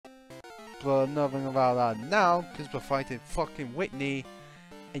But nothing about that now, because we're fighting fucking Whitney.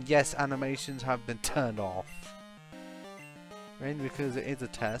 And yes, animations have been turned off. Mainly because it is a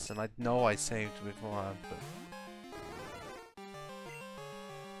test, and I know I saved beforehand, but...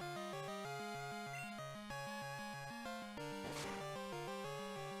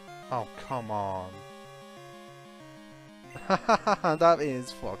 Oh, come on. That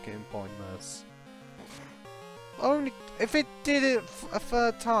is fucking pointless. Only if it did it a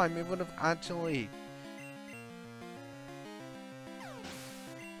third time, it would have actually...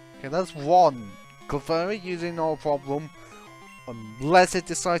 Okay, that's one. Convert it using no problem, unless it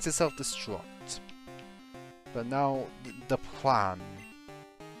decides to self-destruct. But now, the plan.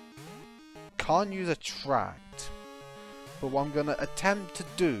 Can't use attract. But what I'm gonna attempt to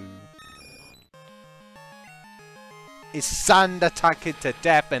do is sand attack it to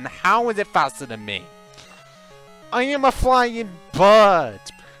death, and how is it faster than me? I am a flying bird!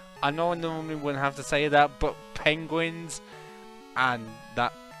 I know I normally wouldn't have to say that, but penguins and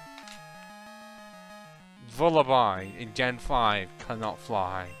that Lullaby in Gen 5 cannot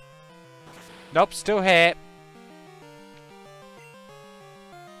fly. Nope, still here.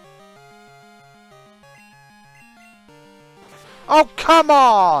 Oh, come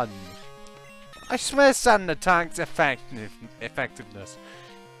on! I swear sand attack's effectiveness.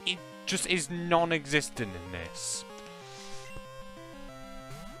 It just is non-existent in this.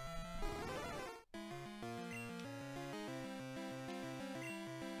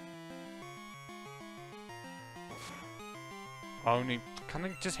 Only, can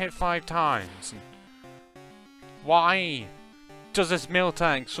I just hit 5 times? Why does this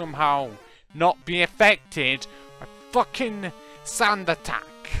miltank somehow not be affected by fucking sand attack?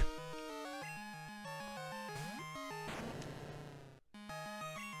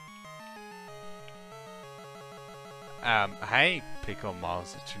 Hey, Pickle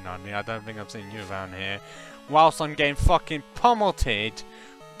Monster Tsunami, I don't think I've seen you around here. Whilst I'm getting fucking pummeled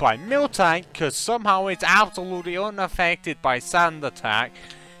by miltank, because somehow it's absolutely unaffected by sand attack,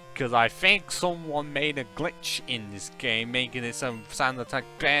 because I think someone made a glitch in this game, making it so sand attack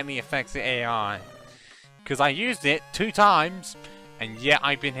barely affects the AI. Because I used it 2 times, and yet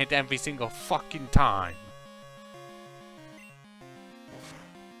I've been hit every single fucking time.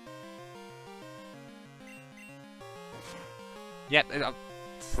 Yep.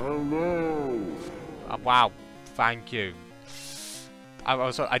 Hello. Wow. Thank you.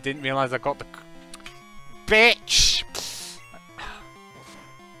 I didn't realize I got the bitch.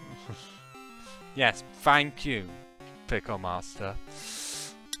 Yes. Thank you, Pickle Master.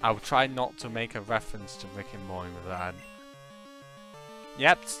 I'll try not to make a reference to Rick and Morty with that.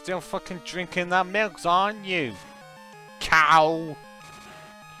 Yep. Still fucking drinking that milk, aren't you, cow?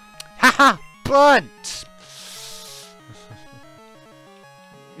 Haha. Burnt.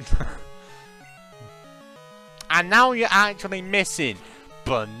 And now you're actually missing,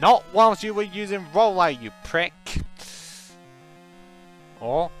 but not whilst you were using roller, you prick.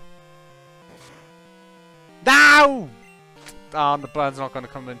 Or no! Oh, the burn's not going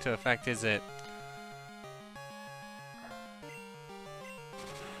to come into effect, is it?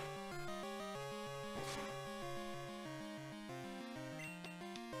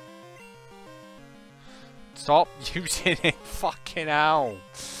 Stop using it, fucking hell.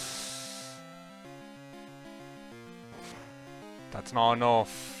 That's not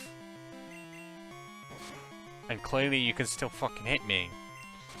enough. And clearly you can still fucking hit me.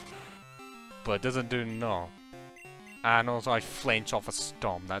 But it doesn't do enough. And also I flinch off a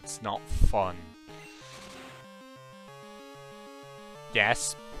storm. That's not fun.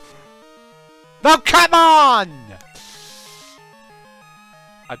 Yes. No, come on!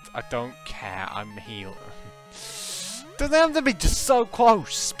 I don't care. I'm a healer. Doesn't have to be just so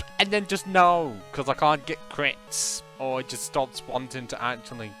close. And then just no. Because I can't get crits. Or it just stops wanting to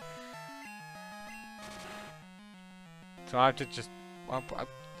actually. So I have to just.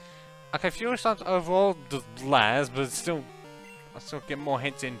 Okay, fuel stamps overall does less, but it's still. I still get more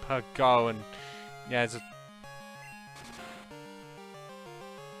hits in per go, and yeah, it's a.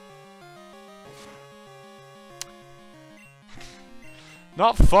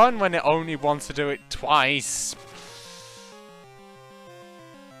 Not fun when it only wants to do it twice.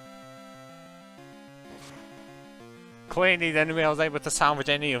 Clearly, the only way I was able to salvage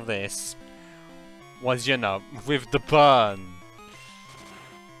any of this was, you know, with the burn.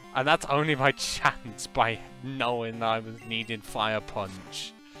 And that's only by chance, by knowing that I was needing Fire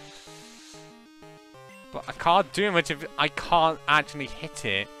Punch. But I can't do much if I can't actually hit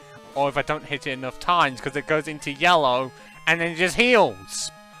it, or if I don't hit it enough times, because it goes into yellow, and then it just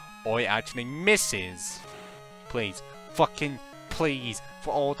heals. Or it actually misses. Please, fucking please,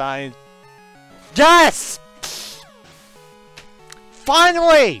 for all that is Yes!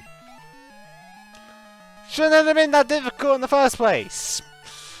 Finally! Shouldn't have been that difficult in the first place.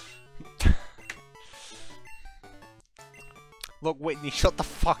 Look, Whitney, shut the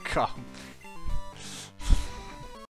fuck up.